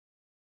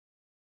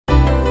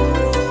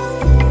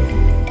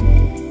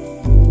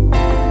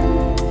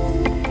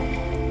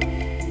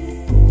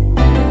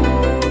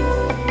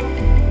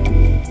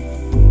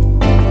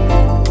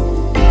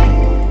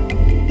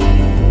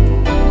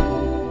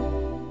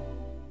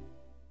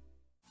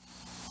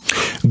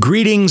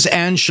Greetings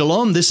and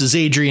shalom. This is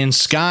Adrian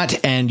Scott,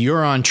 and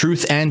you're on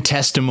Truth and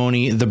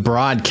Testimony, the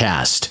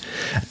broadcast.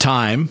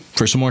 Time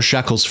for some more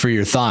shekels for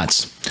your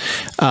thoughts.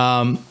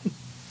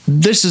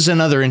 This is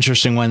another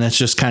interesting one that's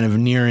just kind of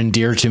near and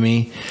dear to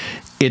me.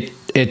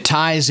 It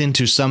ties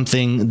into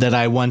something that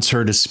I once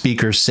heard a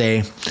speaker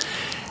say,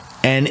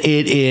 and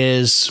it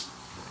is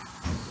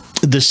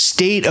the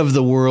state of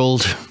the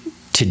world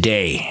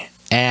today.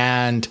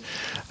 And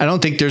I don't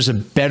think there's a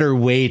better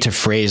way to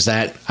phrase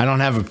that. I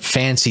don't have a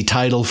fancy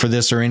title for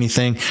this or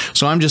anything,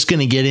 so I'm just going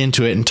to get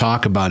into it and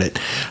talk about it.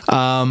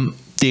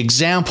 The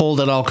example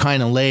that I'll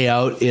kind of lay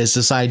out is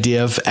this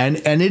idea of, and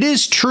it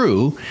is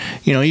true,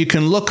 you know, you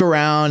can look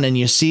around and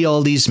you see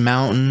all these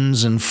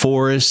mountains and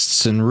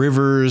forests and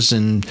rivers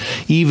and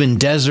even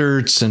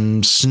deserts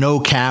and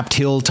snow-capped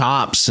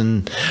hilltops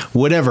and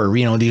whatever,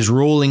 you know, these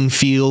rolling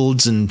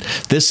fields and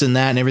this and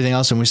that and everything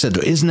else. And we said,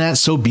 isn't that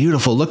so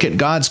beautiful? Look at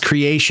God's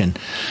creation.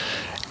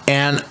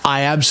 And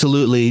I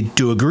absolutely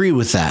do agree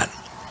with that.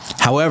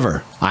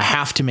 However, I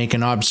have to make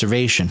an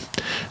observation.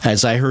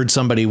 As I heard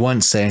somebody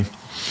once say,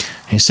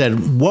 he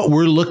said, what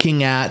we're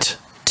looking at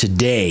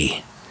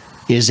today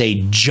is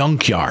a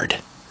junkyard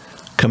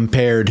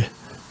compared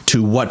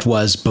to what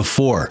was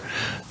before.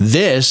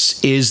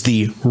 This is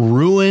the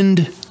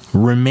ruined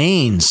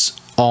remains,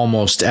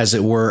 almost as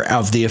it were,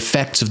 of the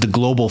effects of the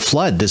global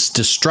flood, this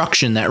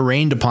destruction that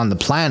rained upon the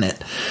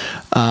planet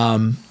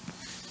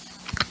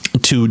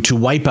to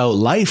wipe out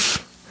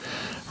life,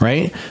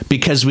 right?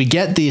 Because we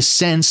get this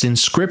sense in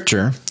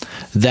Scripture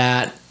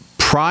that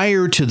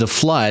prior to the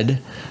flood,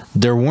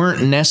 there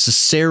weren't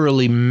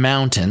necessarily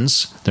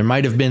mountains. There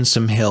might have been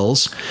some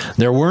hills.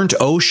 There weren't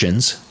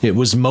oceans. It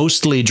was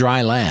mostly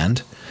dry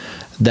land.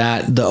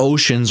 That the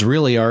oceans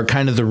really are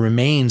kind of the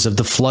remains of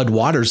the flood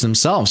waters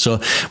themselves. So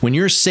when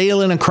you're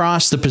sailing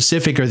across the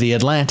Pacific or the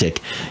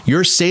Atlantic,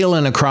 you're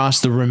sailing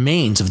across the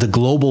remains of the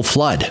global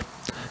flood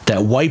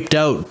that wiped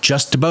out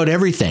just about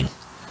everything,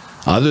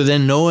 other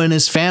than Noah and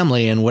his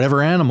family and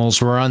whatever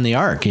animals were on the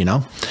ark, you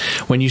know.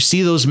 When you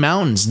see those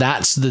mountains,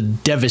 that's the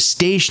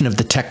devastation of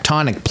the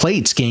tectonic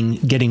plates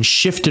getting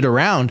shifted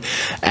around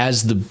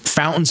as the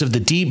fountains of the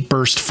deep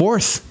burst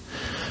forth,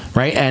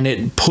 right? And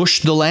it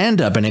pushed the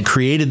land up and it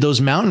created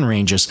those mountain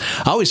ranges.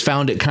 I always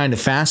found it kind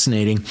of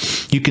fascinating.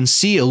 You can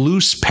see a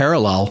loose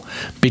parallel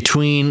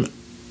between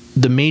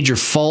the major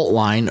fault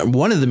line,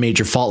 one of the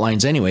major fault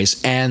lines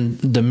anyways, and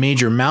the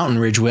major mountain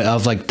ridge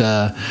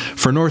of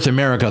for North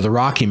America, the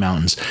Rocky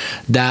Mountains,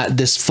 that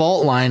this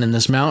fault line and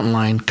this mountain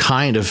line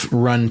kind of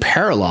run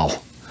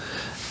parallel.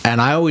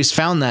 And I always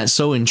found that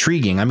so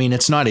intriguing. I mean,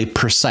 it's not a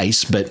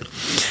precise, but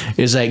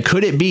is like,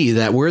 could it be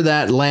that where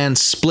that land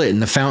split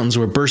and the fountains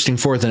were bursting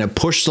forth and it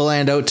pushed the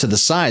land out to the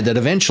side, that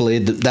eventually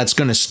that's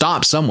going to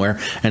stop somewhere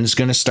and it's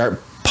going to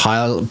start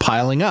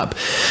piling up?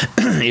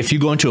 If you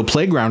go into a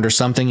playground or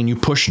something and you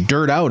push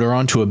dirt out, or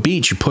onto a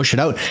beach, you push it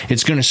out,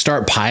 it's going to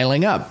start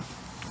piling up.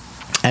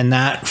 And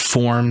that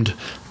formed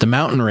the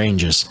mountain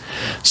ranges.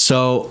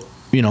 So,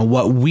 you know,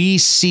 what we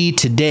see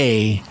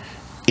today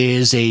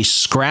is a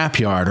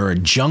scrapyard or a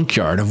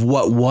junkyard of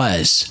what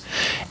was.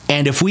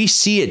 And if we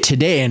see it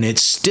today and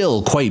it's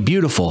still quite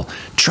beautiful,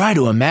 try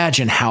to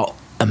imagine how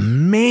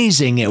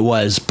amazing it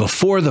was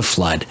before the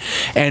flood.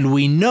 And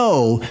we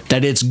know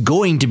that it's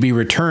going to be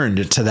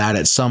returned to that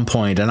at some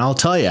point. And I'll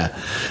tell you,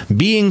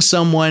 being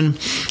someone,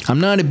 I'm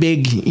not a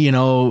big, you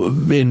know,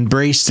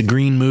 embrace the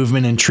green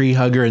movement and tree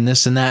hugger and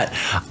this and that.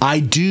 I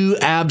do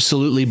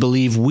absolutely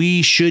believe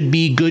we should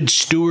be good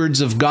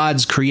stewards of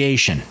God's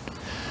creation.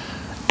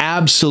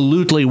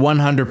 Absolutely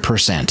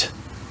 100%,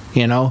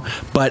 you know,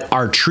 but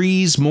are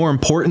trees more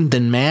important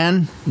than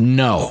man?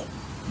 No.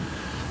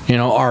 You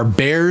know, are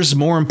bears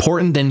more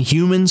important than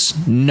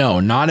humans?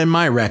 No, not in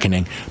my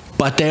reckoning,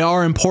 but they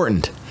are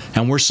important.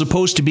 And we're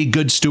supposed to be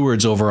good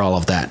stewards over all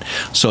of that.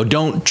 So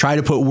don't try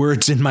to put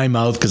words in my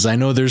mouth, because I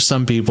know there's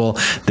some people,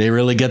 they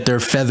really get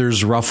their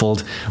feathers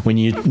ruffled when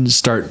you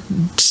start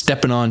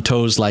stepping on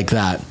toes like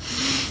that.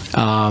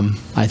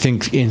 I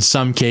think in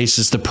some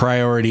cases the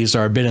priorities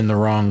are a bit in the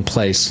wrong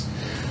place.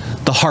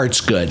 The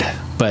heart's good,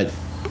 but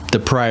the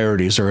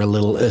priorities are a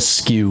little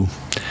askew.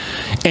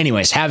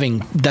 Anyways,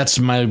 that's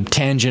my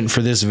tangent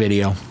for this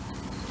video.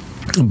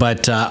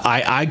 But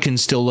I can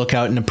still look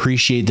out and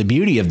appreciate the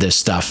beauty of this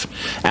stuff.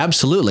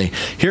 Absolutely.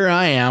 Here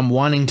I am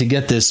wanting to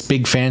get this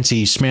big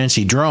fancy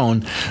schmancy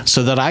drone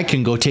so that I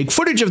can go take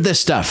footage of this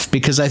stuff,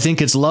 because I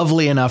think it's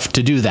lovely enough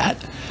to do that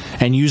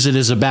and use it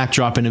as a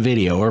backdrop in a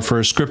video or for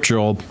a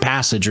scriptural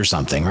passage or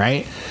something,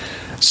 right?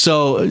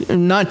 So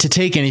not to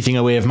take anything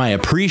away of my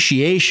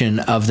appreciation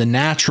of the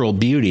natural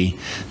beauty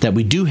that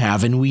we do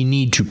have and we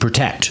need to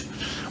protect.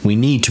 We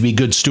need to be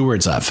good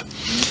stewards of.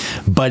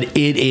 But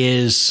it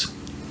is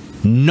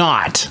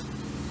not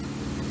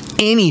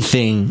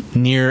anything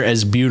near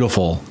as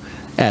beautiful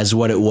as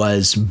what it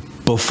was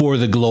before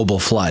the global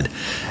flood.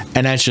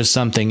 And that's just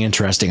something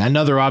interesting.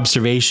 Another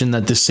observation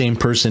that this same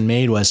person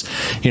made was,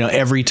 you know,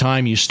 every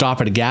time you stop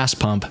at a gas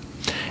pump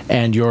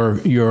and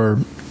you're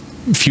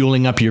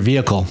fueling up your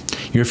vehicle.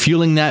 You're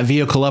fueling that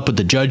vehicle up with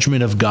the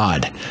judgment of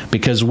God.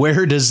 Because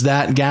where does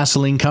that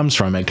gasoline comes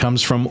from? It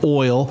comes from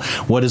oil.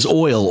 What is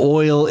oil?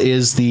 Oil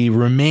is the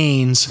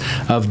remains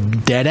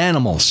of dead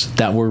animals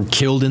that were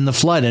killed in the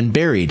flood and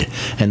buried.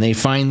 And they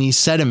find these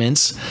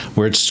sediments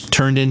where it's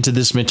turned into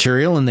this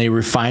material, and they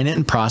refine it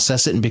and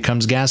process it and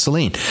becomes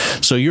gasoline.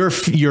 So you're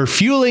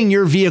fueling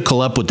your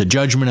vehicle up with the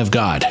judgment of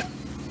God.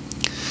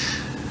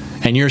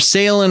 And you're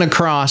sailing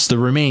across the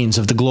remains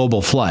of the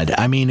global flood.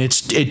 I mean,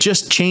 it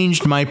just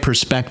changed my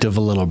perspective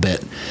a little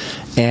bit.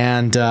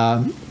 And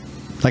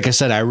like I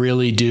said, I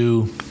really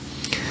do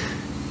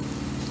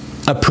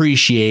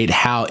appreciate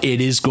how it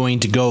is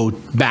going to go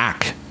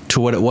back to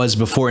what it was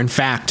before. In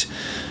fact,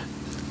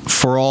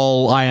 for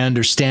all I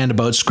understand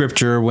about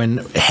Scripture, when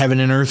heaven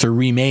and earth are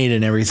remade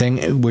and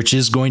everything, which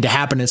is going to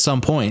happen at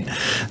some point,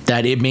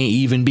 that it may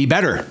even be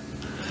better.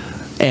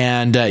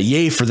 And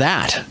yay for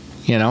that,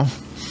 you know.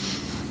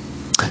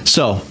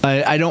 So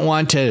I don't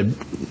want to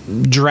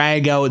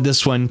drag out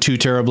this one too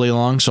terribly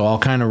long, so I'll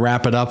kind of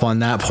wrap it up on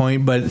that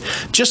point. But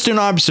just an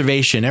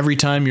observation, every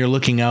time you're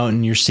looking out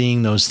and you're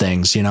seeing those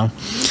things, you know,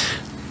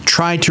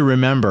 try to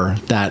remember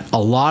that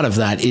a lot of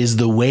that is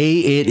the way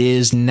it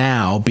is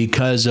now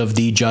because of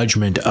the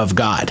judgment of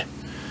God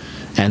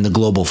and the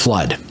global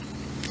flood.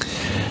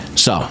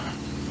 So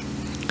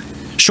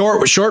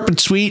short but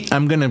sweet.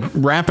 I'm going to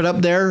wrap it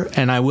up there,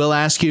 and I will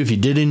ask you, if you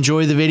did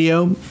enjoy the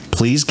video,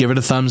 please give it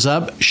a thumbs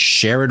up,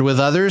 share it with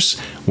others.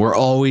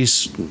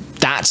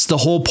 That's the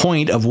whole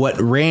point of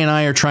what Ray and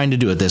I are trying to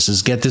do with this,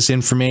 is get this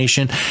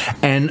information.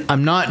 And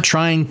I'm not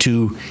trying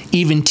to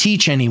even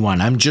teach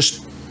anyone.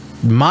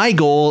 My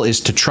goal is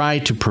to try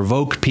to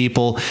provoke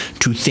people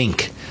to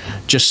think.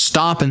 Just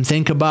stop and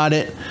think about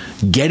it.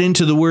 Get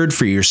into the Word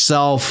for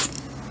yourself.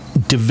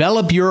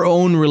 Develop your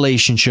own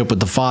relationship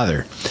with the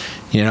Father.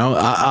 You know,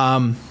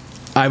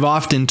 I've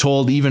often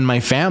told even my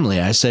family,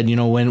 I said, you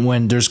know,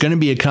 when there's going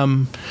to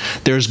come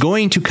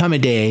a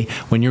day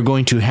when you're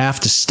going to have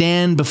to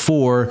stand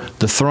before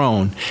the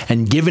throne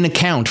and give an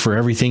account for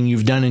everything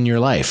you've done in your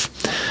life.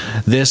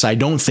 This, I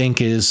don't think,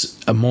 is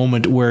a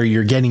moment where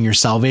you're getting your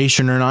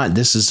salvation or not.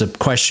 This is a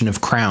question of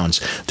crowns.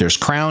 There's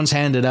crowns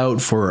handed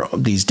out for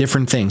these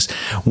different things.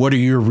 What are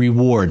your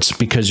rewards?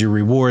 Because your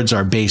rewards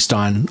are based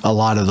on a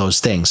lot of those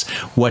things.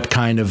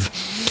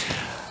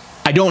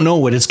 I don't know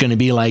what it's going to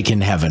be like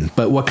in heaven,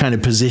 but what kind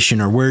of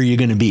position or where are you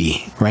going to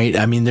be, right?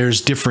 I mean, there's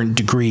different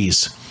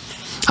degrees.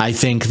 I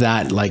think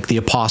that, like, the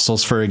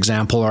apostles, for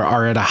example,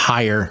 are at a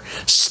higher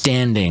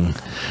standing,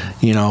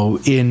 you know,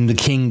 in the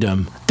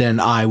kingdom than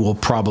I will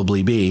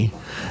probably be.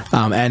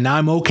 And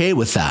I'm okay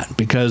with that,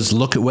 because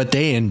look at what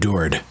they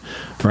endured,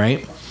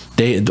 right?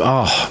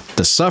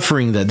 The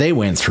suffering that they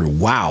went through,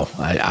 wow,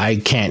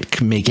 I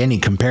can't make any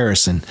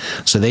comparison.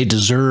 So they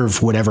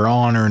deserve whatever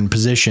honor and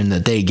position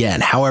that they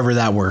get, however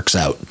that works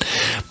out.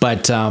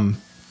 But I'm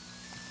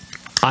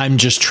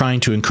just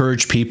trying to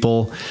encourage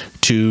people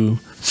to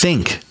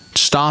think,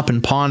 stop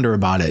and ponder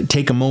about it.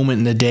 Take a moment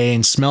in the day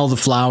and smell the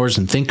flowers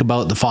and think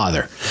about the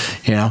Father,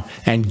 you know,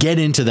 and get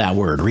into that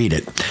Word, read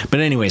it.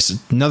 But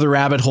anyways, another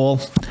rabbit hole.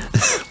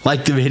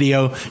 Like the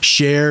video,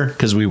 share,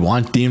 because we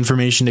want the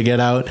information to get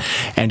out.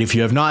 And if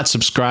you have not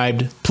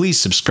subscribed, please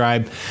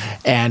subscribe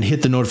and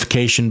hit the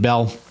notification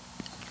bell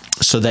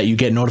so that you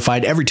get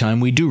notified every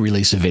time we do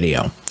release a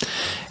video.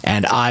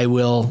 And I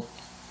will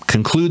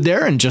conclude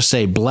there and just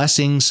say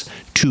blessings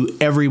to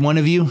every one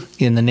of you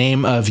in the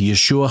name of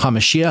Yeshua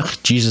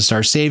HaMashiach, Jesus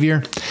our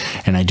Savior.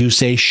 And I do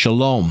say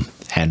shalom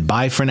and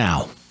bye for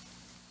now.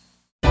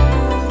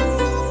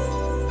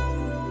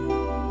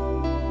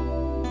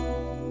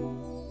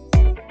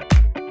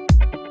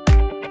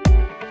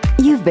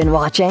 You've been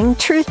watching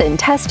Truth and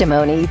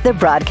Testimony, the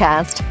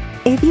broadcast.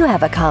 If you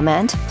have a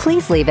comment,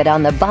 please leave it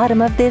on the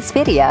bottom of this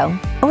video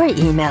or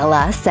email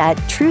us at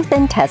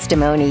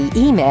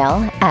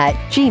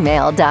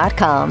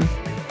truthandtestimonyemail@gmail.com.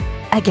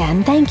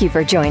 Again, thank you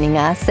for joining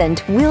us,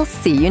 and we'll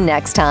see you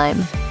next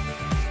time.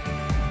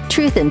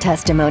 Truth and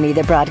Testimony,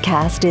 the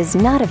broadcast, is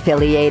not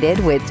affiliated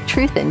with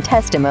Truth and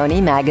Testimony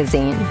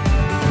magazine.